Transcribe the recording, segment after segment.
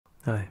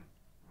Hi,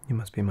 you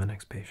must be my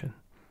next patient.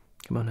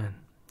 Come on in,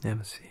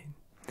 have a seat.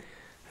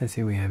 I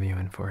see we have you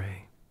in for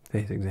a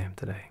face exam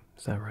today.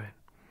 Is that right?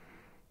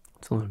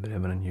 It's a little bit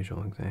of an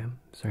unusual exam.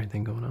 Is there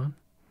anything going on?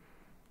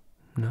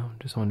 No,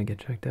 just wanted to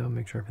get checked out,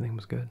 make sure everything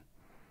was good.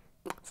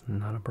 It's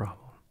not a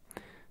problem.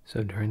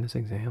 So during this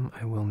exam,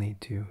 I will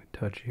need to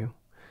touch you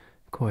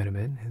quite a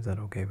bit. Is that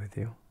okay with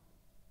you?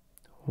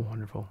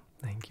 Wonderful,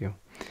 thank you.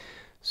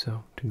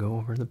 So to go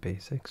over the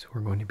basics,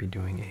 we're going to be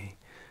doing a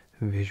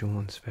visual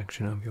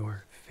inspection of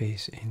your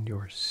face and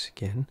your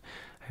skin.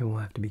 I will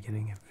have to be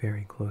getting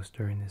very close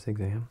during this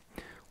exam.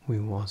 We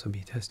will also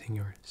be testing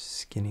your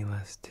skin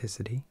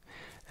elasticity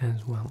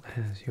as well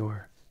as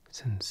your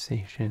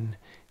sensation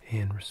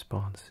and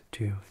response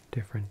to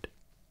different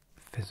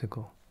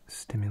physical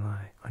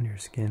stimuli on your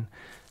skin,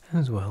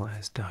 as well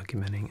as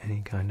documenting any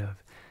kind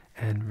of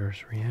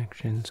adverse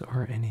reactions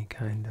or any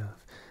kind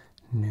of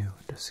new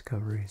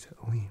discoveries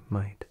we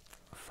might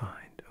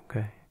find,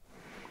 okay?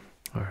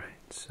 Alright,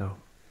 so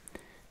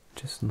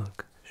just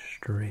look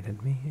straight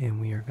at me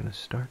and we are going to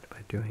start by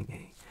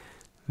doing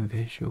a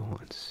visual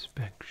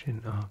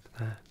inspection of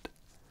that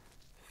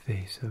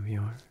face of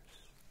yours.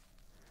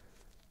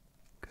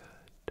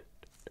 Good.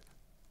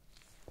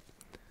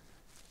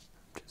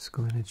 I'm just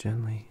going to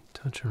gently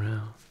touch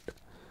around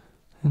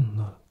and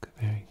look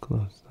very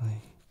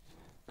closely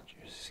at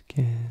your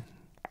skin.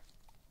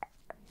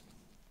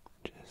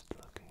 Just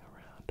looking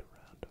around.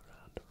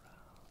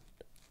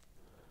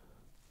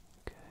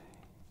 Okay.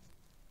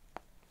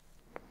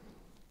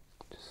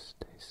 Just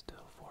stay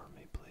still for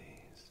me,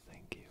 please.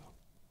 Thank you.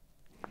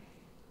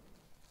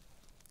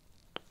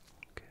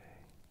 Okay.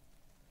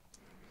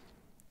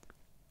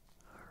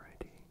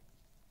 Alrighty.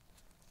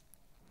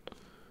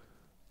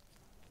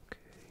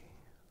 Okay.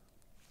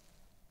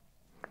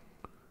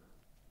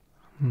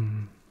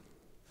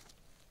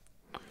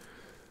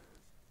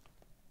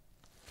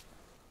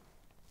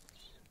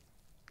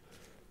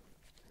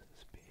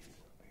 This piece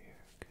over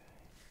here, okay.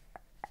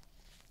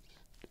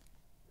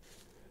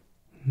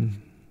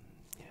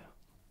 Yeah.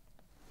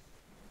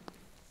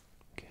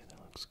 Okay, that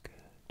looks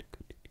good.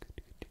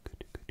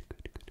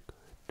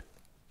 Good.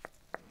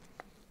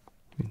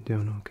 You're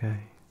doing okay.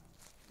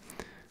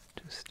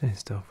 Just stay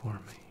still for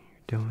me.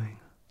 You're doing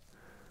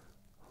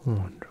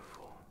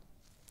wonderful.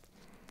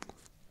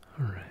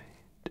 Alright.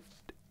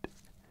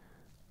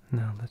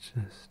 Now let's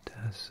just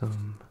test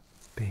some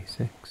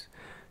basics.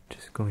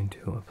 Just going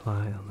to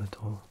apply a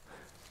little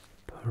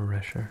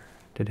pressure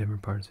to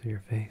different parts of your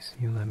face.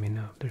 You let me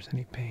know if there's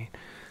any pain.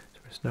 So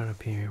we're start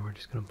up here. We're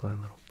just going to apply a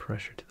little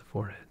pressure to the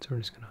forehead. So we're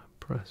just going to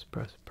press.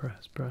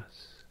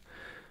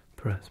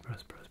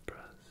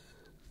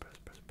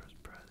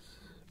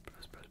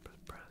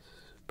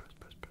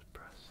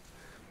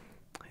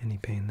 Any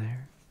pain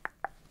there?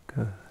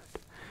 Good.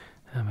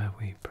 How about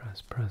we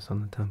press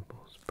on the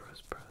temples?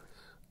 Press.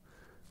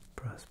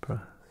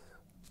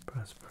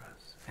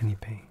 Any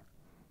pain?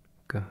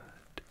 Good.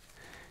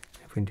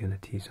 If we do the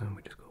T-zone,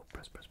 we just go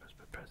press.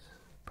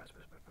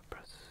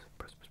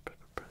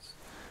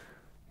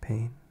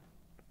 Pain?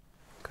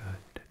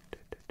 Good.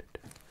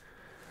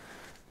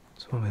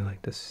 That's what we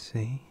like to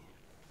see.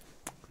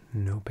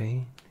 No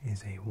pain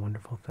is a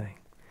wonderful thing.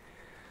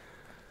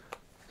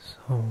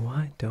 So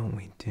why don't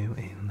we do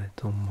a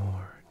little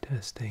more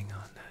testing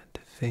on that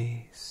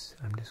face?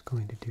 I'm just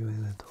going to do a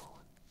little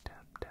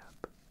tap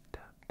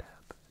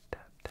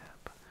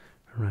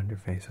around your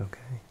face,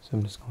 okay? So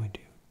I'm just going to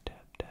tap.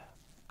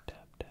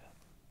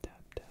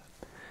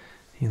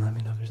 You let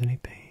me know if there's any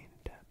pain.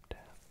 Tap.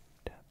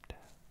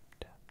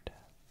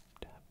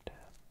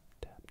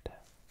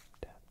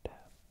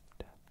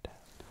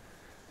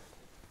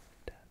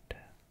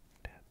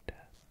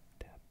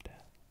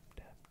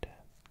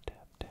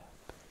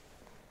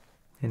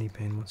 Any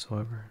pain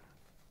whatsoever?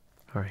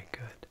 Alright,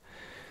 good.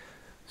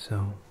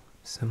 So,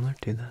 similar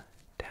to the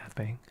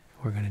tapping,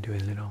 we're going to do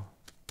a little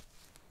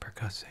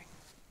percussing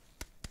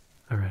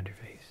around your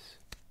face.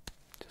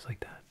 Just like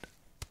that.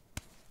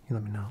 You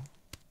let me know.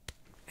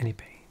 Any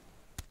pain?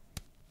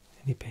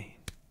 Any pain?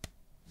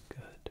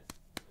 Good.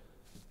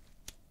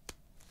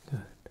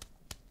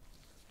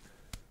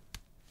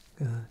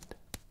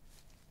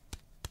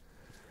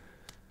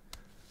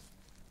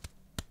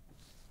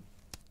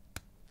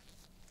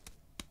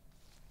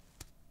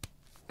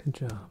 Good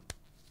job.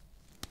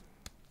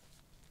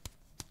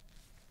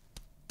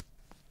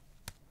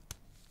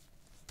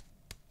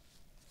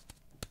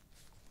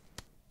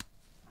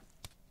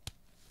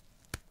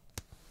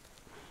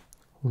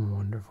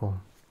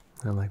 Wonderful.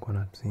 I like what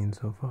I've seen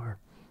so far.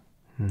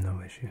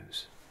 No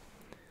issues.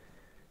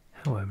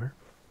 However,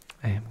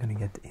 I am going to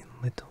get a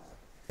little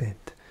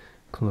bit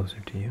closer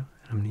to you.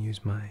 And I'm going to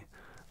use my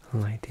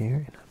light here,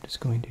 and I'm just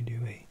going to do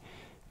a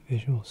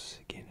visual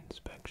skin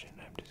inspection.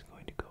 I'm just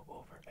going to go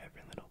over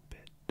every little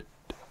bit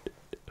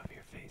of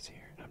your face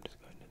here, and I'm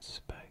just going to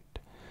inspect,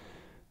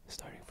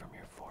 starting from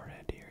your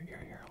forehead here, your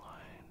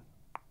hairline.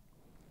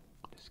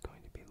 Just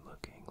going to be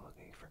looking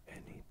for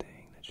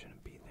anything that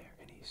shouldn't be there,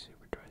 any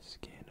super dry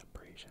skin,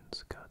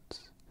 abrasions,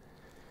 cuts,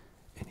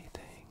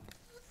 anything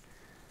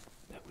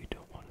that we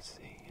don't want to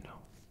see, you know.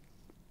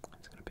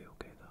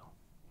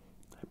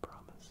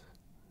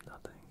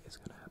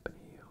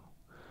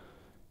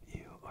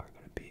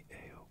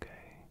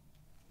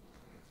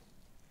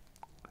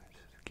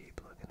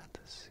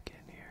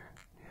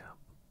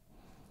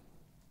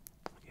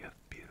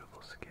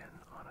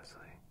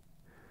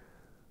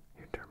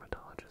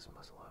 this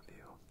muscle of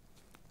you.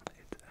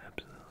 It's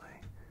absolutely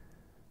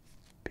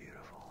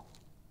beautiful.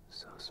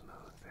 So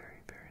smooth,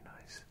 very, very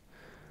nice.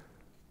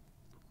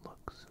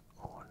 Looks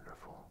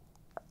wonderful.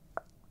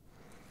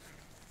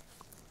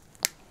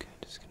 Okay,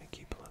 just gonna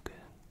keep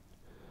looking.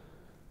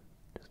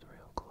 Just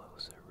real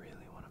close. I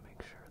really want to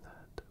make sure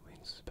that we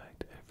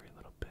inspect every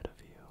little bit of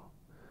you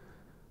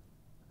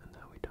and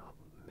that we don't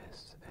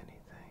miss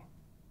anything.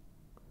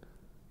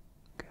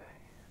 Okay.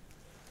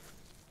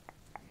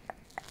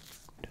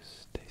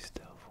 Just stay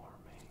still for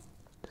me.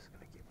 Just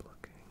gonna keep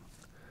looking.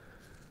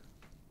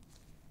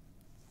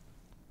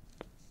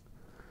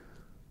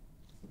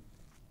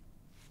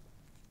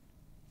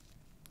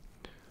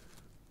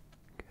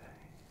 Okay.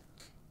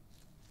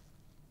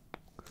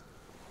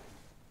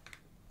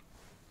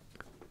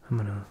 I'm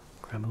gonna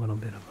grab a little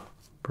bit of a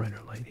brighter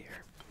light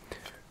here.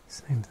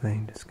 Same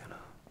thing, just gonna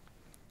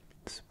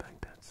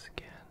inspect that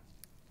skin.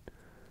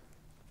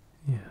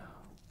 Yeah.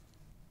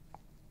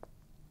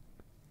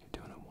 You're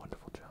doing a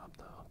wonderful job,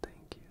 though.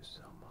 Thank you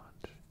so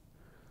much.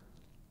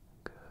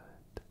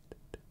 Good.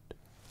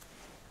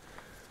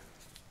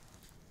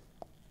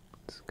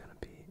 It's gonna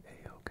be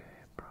a-okay,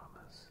 I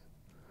promise.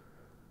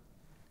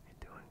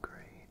 You're doing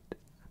great.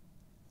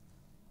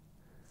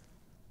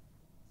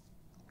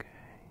 Okay.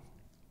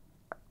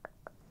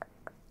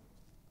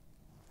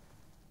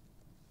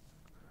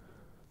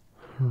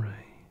 Right.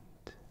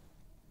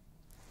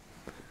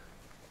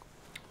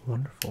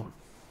 Wonderful.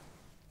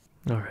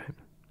 Alright.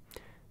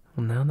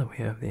 Well, now that we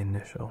have the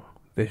initial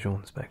visual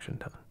inspection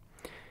done,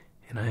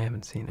 and I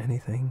haven't seen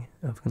anything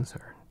of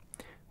concern,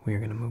 we are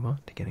going to move on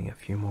to getting a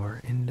few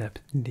more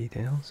in-depth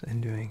details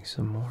and doing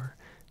some more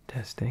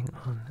testing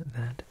on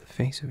that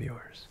face of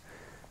yours.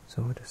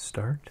 So to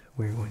start,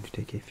 we're going to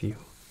take a few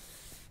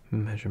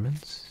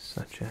measurements,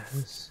 such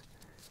as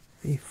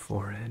the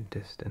forehead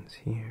distance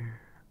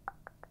here.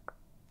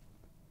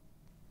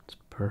 It's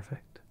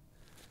perfect.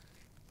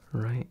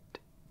 Right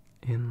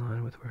in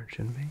line with where it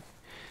should be.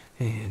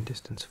 And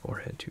distance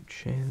forehead to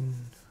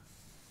chin.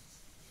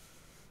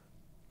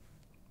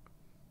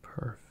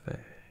 Perfect.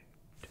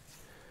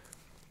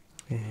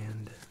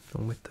 And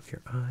the width of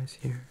your eyes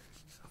here,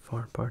 how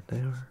far apart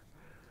they are.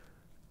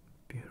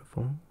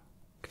 Beautiful.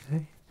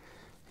 Okay.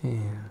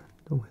 And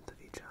the width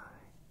of each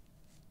eye.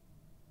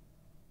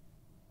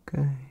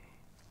 Okay.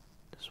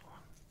 This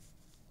one.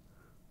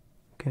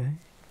 Okay.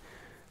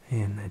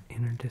 And that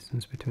inner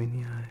distance between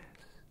the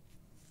eyes.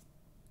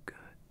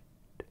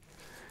 Good.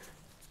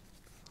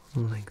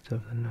 Length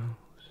of the nose.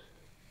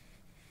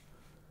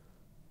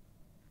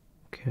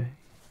 Okay.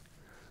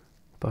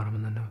 Bottom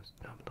of the nose,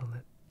 top of the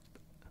lip.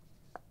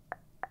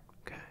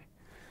 Okay.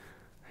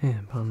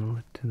 And bottom of the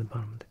lip to the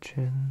bottom of the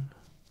chin.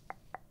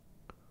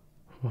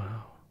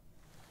 Wow.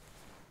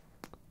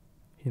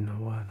 You know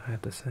what, I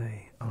have to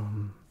say,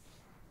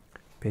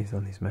 based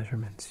on these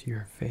measurements,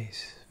 your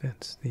face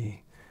fits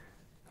the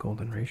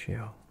golden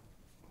ratio,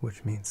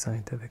 which means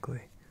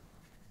scientifically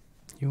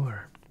you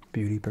are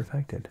beauty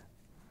perfected.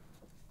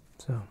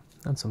 So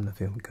that's something to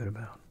feel good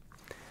about.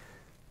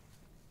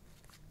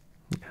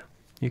 Yeah,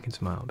 you can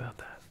smile about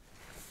that.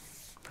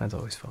 That's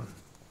always fun.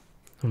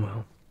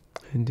 Well,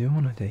 I do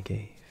want to take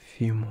a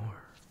few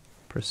more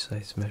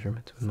precise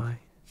measurements with my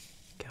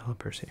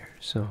calipers here.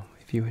 So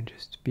if you would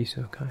just be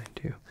so kind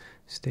to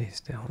stay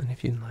still, and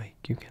if you'd like,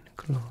 you can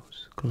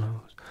close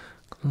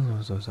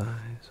those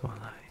eyes while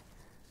I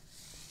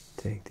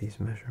take these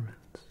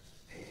measurements.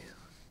 Yeah.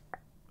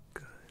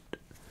 Good.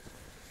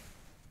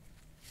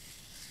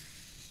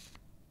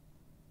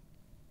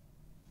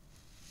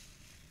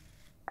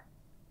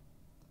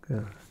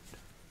 Good.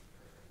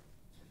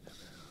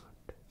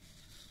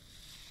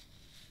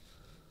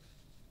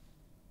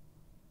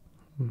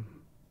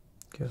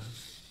 Good.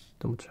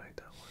 Double check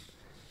that one.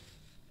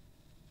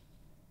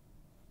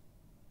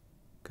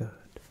 Good.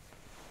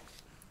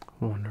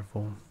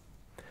 Wonderful.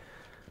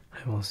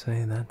 I will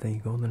say that the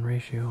golden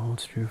ratio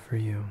holds true for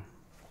you.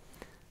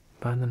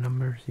 By the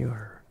numbers,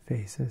 your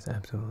face is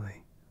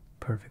absolutely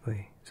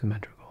perfectly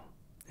symmetrical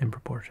and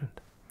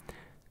proportioned.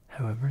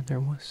 However, there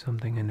was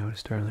something I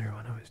noticed earlier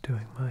when I was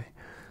doing my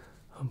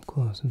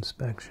up-close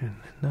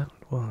inspection, and that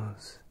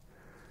was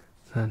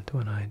that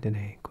when I did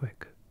a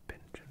quick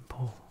pinch and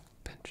pull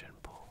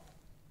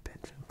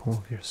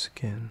of your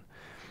skin,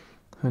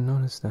 I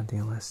noticed that the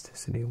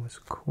elasticity was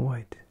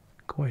quite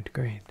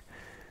great.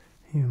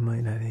 You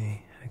might have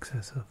a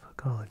excess of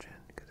collagen,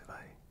 because if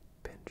I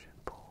pinch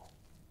and pull,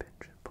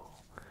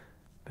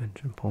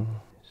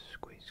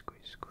 squeeze,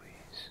 squeeze,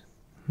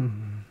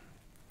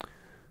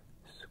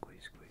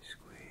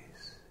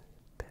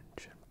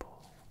 pinch and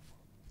pull,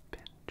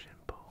 pinch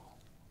and pull,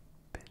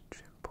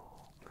 pinch and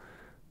pull,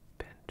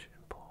 pinch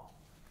and pull,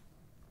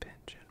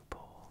 pinch and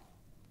pull,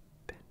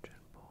 pinch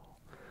and pull,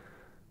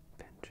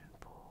 pinch and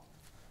pull,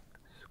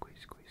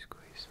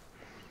 squeeze.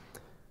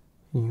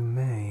 You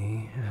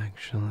may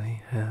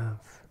actually have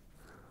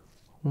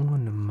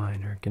one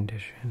minor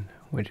condition,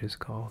 which is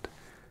called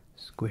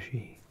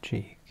squishy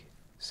cheek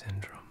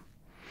syndrome.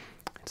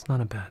 It's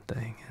not a bad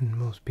thing, and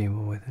most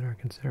people with it are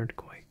considered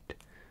quite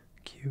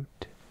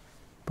cute,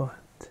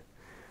 but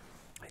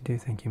do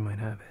think you might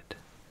have it.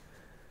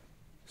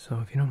 So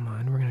if you don't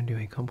mind, we're going to do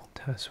a couple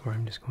tests where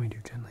I'm just going to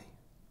gently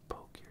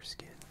poke your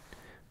skin.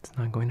 It's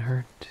not going to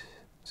hurt.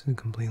 It's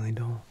completely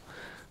dull.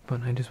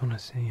 But I just want to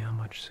see how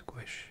much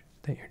squish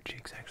that your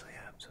cheeks actually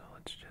have. So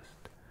let's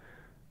just,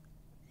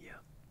 yeah,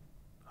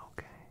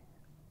 okay.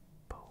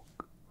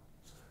 Poke,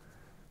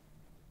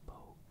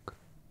 poke,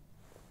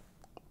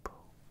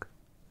 poke,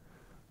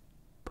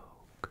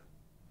 poke,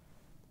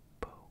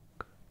 poke,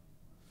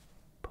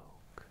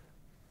 poke,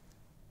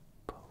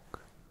 poke.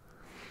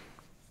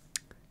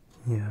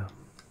 Yeah,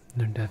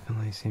 there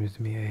definitely seems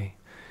to be a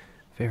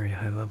very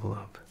high level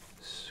of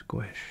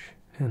squish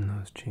in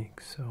those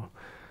cheeks. So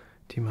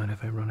do you mind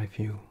if I run a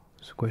few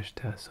squish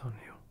tests on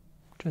you?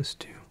 Just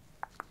to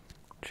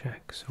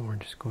check. So we're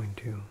just going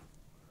to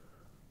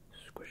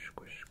squish,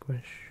 squish,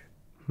 squish.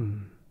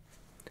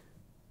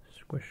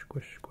 Squish,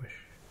 squish, squish.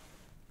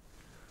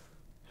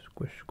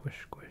 Squish, squish,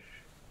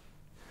 squish.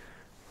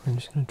 I'm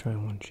just going to try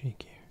one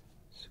cheek here.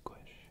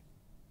 Squish,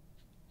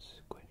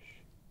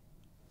 squish,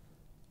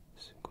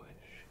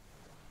 squish.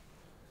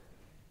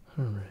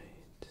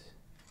 Alright.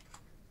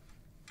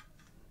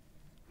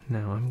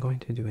 Now I'm going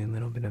to do a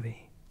little bit of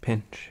a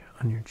pinch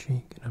on your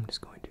cheek, and I'm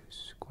just going to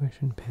squish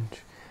and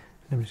pinch,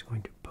 and I'm just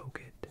going to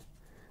poke it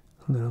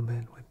a little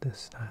bit with this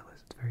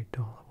stylus. It's very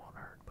dull, it won't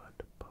hurt,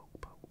 but poke,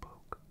 poke,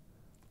 poke,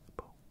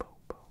 poke,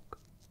 poke,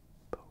 poke,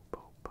 poke,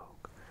 poke,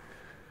 poke.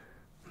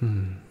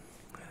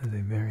 That is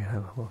a very high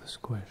level of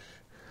squish.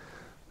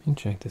 Let me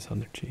check this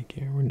other cheek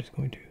here. We're just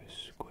going to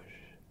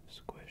squish,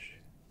 squish,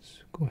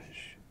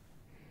 squish.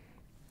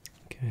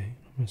 Okay,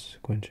 I'm going to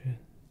squish it,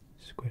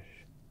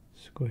 squish,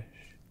 squish,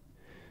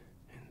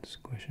 and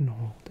squish and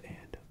hold,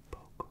 and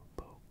poke,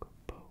 poke,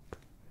 poke.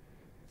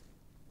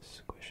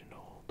 Squish and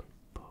hold,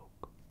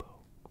 poke,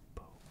 poke,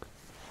 poke.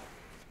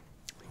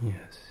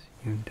 Yes,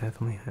 you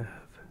definitely have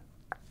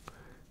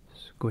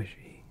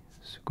squishy,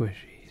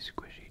 squishy,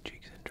 squishy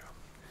cheek syndrome.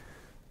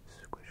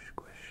 Squish,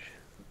 squish,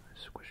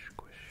 squish,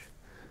 squish,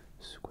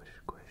 squish,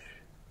 squish,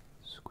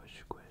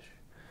 squish, squish,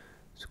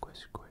 squish,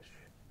 squish,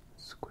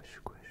 squish,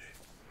 squish.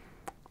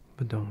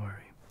 But don't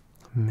worry,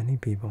 many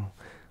people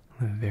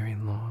live very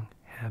long,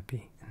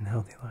 happy, and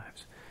healthy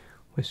lives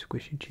with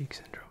squishy cheek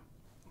syndrome.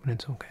 But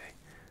it's okay.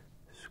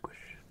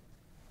 Squish,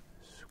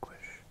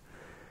 squish.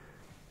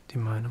 Do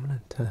you mind? I'm going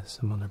to test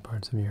some other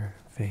parts of your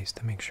face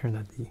to make sure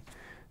that the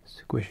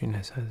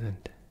squishiness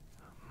hasn't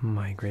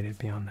migrated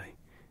beyond the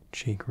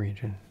cheek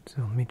region.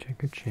 So let me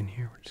check your chin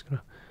here. We're just going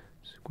to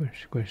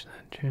squish, squish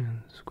that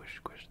chin, squish,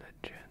 squish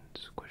that chin,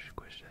 squish,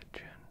 squish that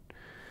chin.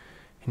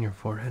 In your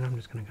forehead, I'm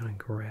just going to kind of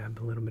grab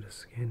a little bit of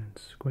skin and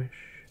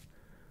squish,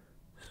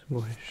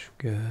 squish.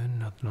 Good.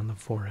 Nothing on the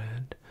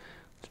forehead.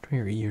 Let's try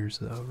your ears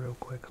though, real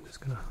quick. I'm just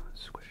going to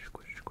squish,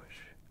 squish,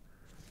 squish,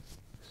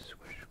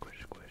 squish, squish,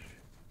 squish,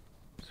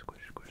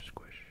 squish, squish,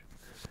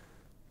 squish.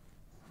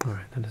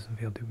 Alright, that doesn't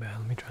feel too bad.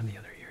 Let me try the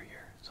other ear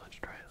here. So let's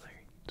try it there.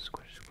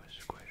 Squish, squish,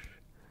 squish,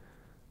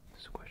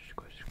 squish,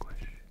 squish, squish,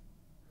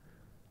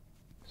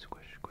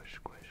 squish, squish,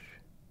 squish,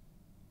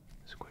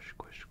 squish,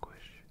 squish,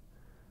 squish.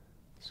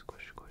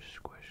 Squish, squish,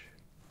 squish.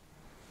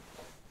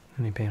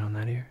 Any pain on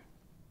that ear?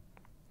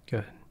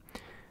 Good.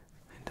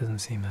 It doesn't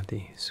seem that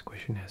the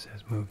squishiness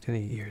has moved to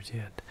the ears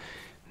yet.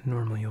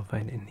 Normally you'll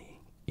find it in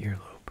the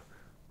earlobe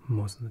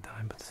most of the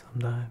time, but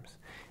sometimes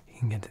you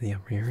can get to the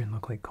upper ear and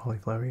look like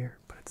cauliflower ear,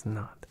 but it's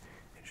not.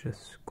 It's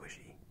just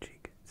squishy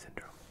cheek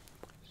syndrome.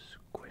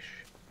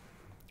 Squish.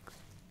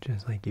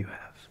 Just like you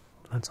have.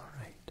 That's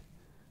alright.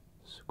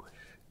 Squish,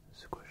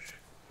 squish.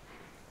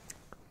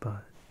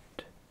 But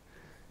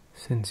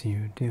since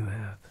you do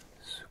have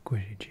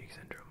squishy cheek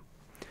syndrome,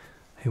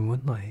 I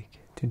would like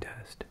to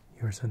test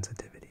your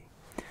sensitivity,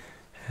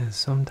 as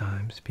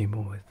sometimes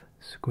people with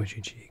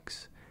squishy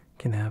cheeks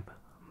can have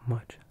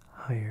much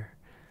higher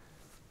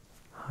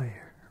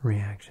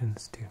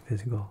reactions to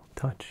physical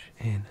touch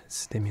and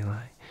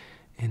stimuli,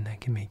 and that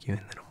can make you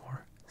a little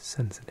more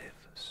sensitive.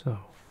 So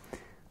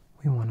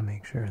we want to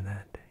make sure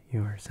that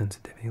your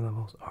sensitivity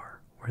levels are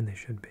where they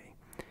should be.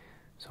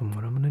 So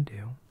what I'm going to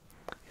do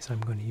is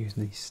I'm going to use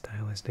the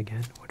stylus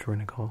again, which we're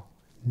going to call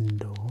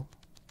dull.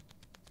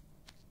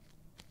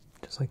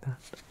 Just like that.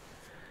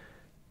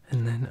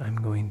 And then I'm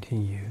going to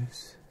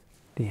use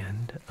the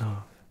end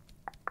of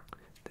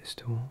this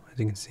tool, as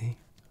you can see,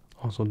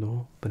 also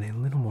dull, but a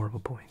little more of a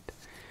point.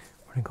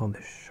 We're going to call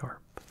this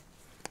sharp.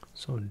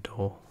 So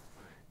dull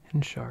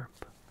and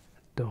sharp,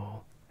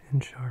 dull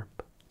and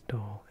sharp,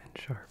 dull and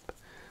sharp.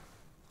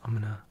 I'm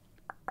going to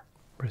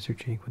press your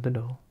cheek with the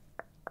dull,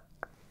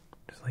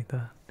 just like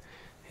that.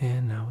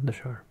 And now with the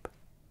sharp.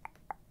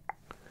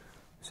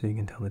 So you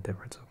can tell the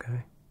difference,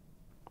 okay?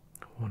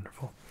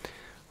 Wonderful.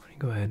 Let me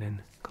go ahead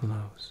and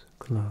close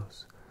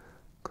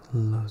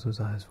those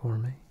eyes for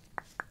me.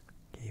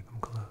 Keep them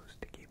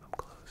closed, keep them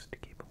closed,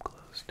 keep them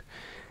closed.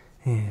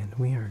 And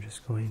we are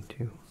just going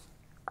to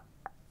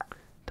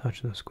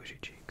touch those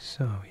squishy cheeks.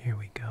 So here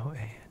we go,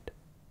 and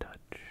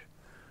touch.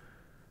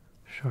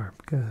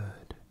 Sharp,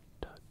 good.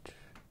 Touch.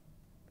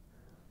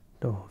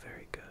 Dull,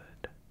 very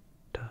good.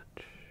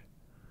 Touch.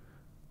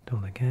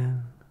 Dull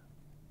again.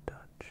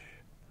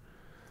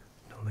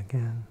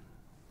 again.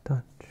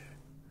 Touch.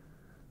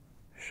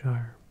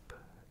 Sharp.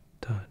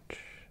 Touch.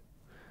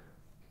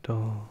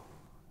 Dull.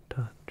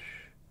 Touch.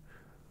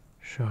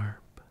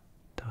 Sharp.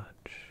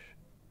 Touch.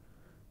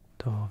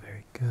 Dull.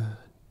 Very good.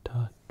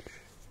 Touch.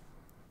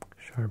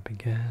 Sharp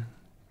again.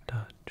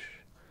 Touch.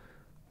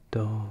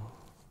 Dull.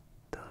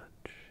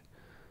 Touch.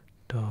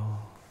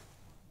 Dull.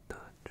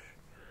 Touch.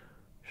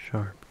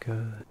 Sharp.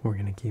 Good. We're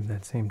going to keep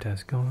that same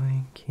test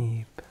going.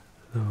 Keep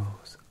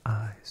those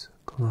eyes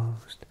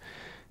closed.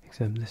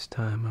 Except this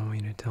time I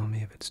want you to tell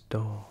me if it's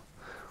dull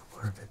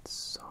or if it's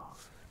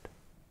soft.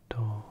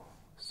 Dull,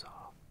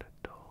 soft,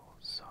 dull,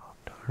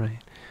 soft.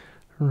 Alright?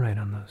 Right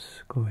on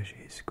those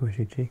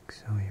squishy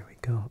cheeks. So here we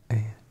go.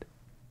 And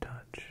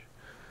touch.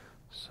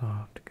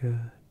 Soft,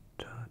 good.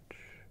 Touch.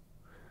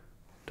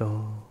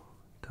 Dull,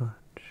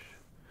 touch.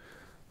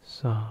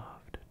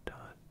 Soft,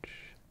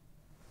 touch.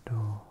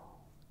 Dull,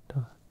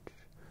 touch.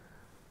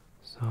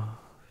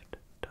 Soft,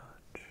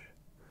 touch.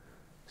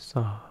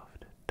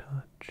 Soft,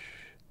 touch.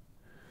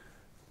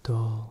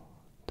 Dull,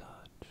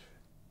 touch.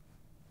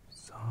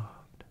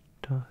 Soft,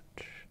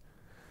 touch.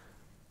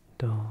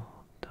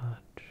 Dull,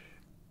 touch.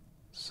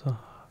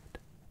 Soft,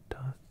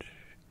 touch.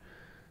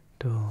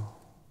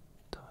 Dull,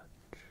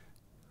 touch.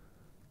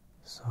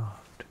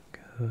 Soft,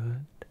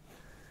 good.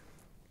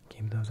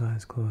 Keep those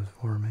eyes closed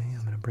for me.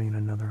 I'm going to bring in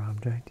another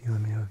object. You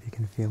let me know if you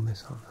can feel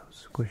this on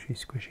those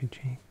squishy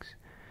cheeks.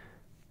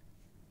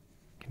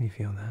 Can you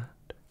feel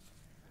that?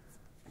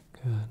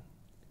 Good.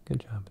 Good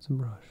job. It's a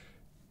brush.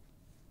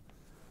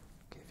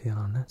 Can you feel it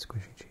on that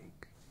squishy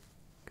cheek?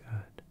 Good.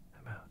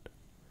 How about?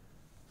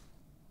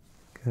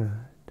 Good.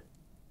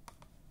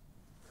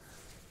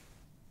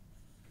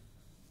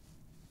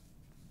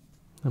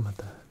 How about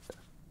that?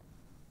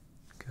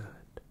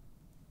 Good.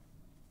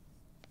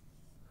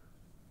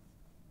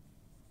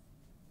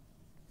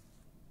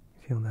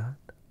 You feel that?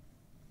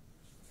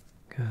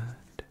 Good.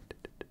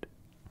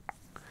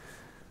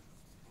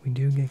 We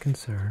do get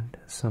concerned.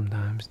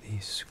 Sometimes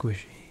these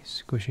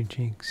squishy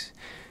cheeks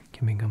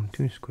can become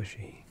too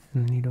squishy,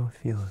 and then you don't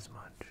feel as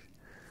much.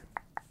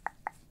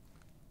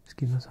 Just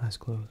keep those eyes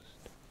closed.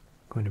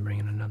 I'm going to bring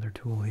in another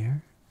tool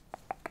here.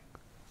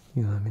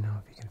 You let me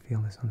know if you can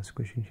feel this on the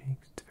squishy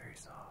cheeks. It's very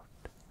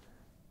soft.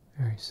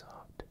 Very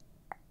soft.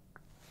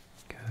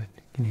 Good.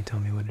 Can you tell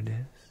me what it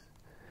is?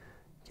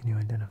 Can you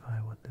identify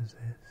what this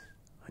is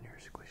on your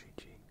squishy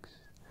cheeks?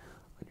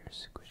 On your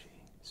squishy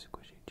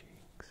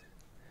cheeks.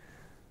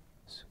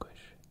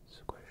 Squish,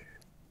 squish,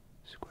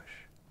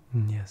 squish.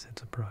 Yes,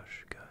 it's a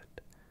brush.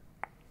 Good.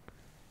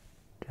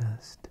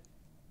 Just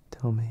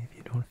tell me if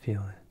you don't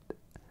feel it.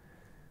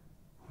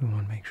 We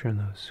want to make sure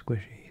those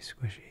squishy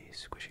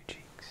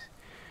cheeks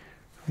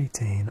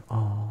retain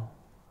all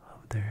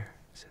of their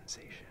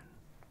sensation.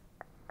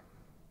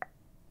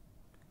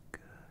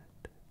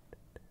 Good.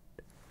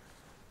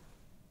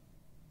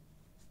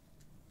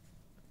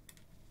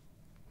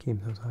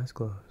 Keep those eyes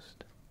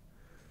closed.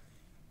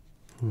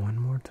 One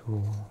more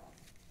tool.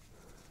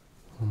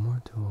 One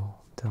more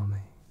tool. Tell me,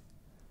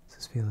 does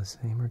this feel the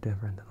same or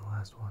different than the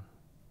last one?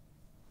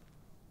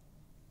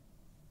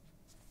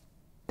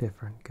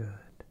 Different. Good.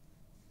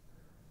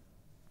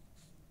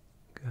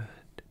 Good.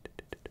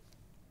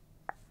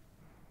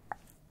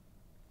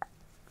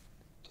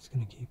 Just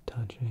gonna keep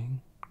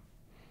touching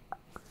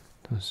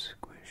those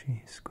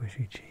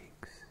squishy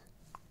cheeks.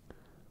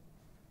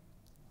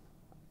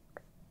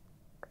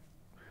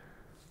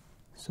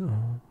 So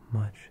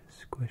much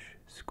squish.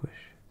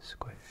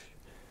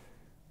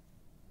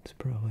 It's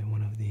probably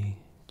one of the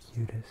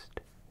cutest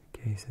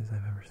cases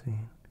I've ever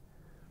seen.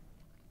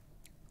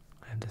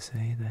 I have to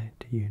say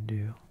that you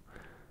do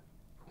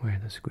wear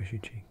the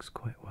squishy cheeks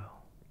quite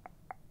well.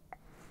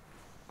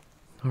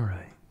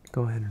 Alright,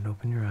 go ahead and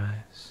open your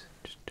eyes.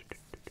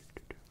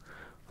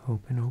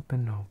 Open.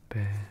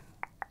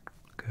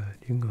 Good.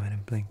 You can go ahead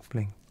and blink.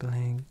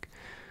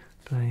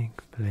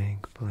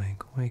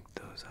 Wake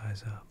those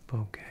eyes up.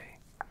 Okay.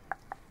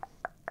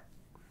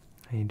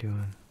 How you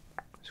doing?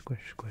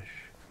 Squish.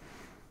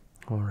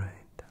 Alright.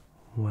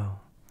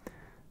 Well,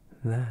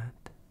 that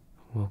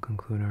will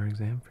conclude our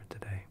exam for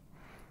today.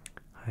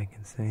 I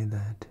can say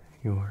that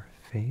your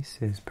face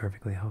is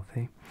perfectly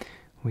healthy.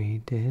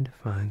 We did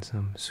find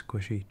some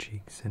squishy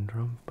cheek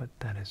syndrome, but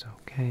that is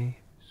okay.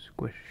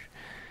 Squish.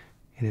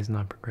 It is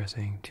not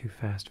progressing too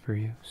fast for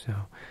you,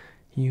 so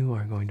you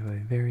are going to have a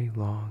very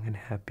long and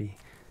happy,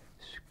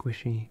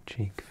 squishy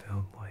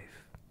cheek-filled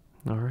life.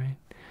 Alright?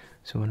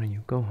 So why don't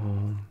you go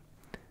home,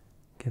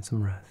 get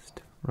some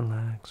rest,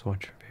 relax,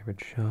 watch your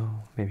favorite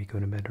show, maybe go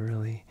to bed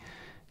early,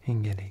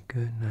 and get a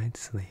good night's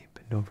sleep.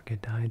 And don't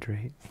forget to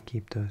hydrate and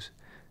keep those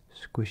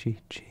squishy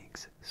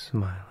cheeks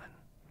smiling.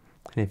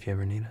 And if you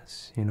ever need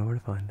us, you know where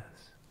to find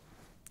us.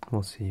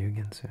 We'll see you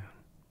again soon.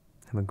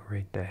 Have a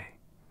great day.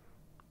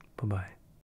 Bye-bye.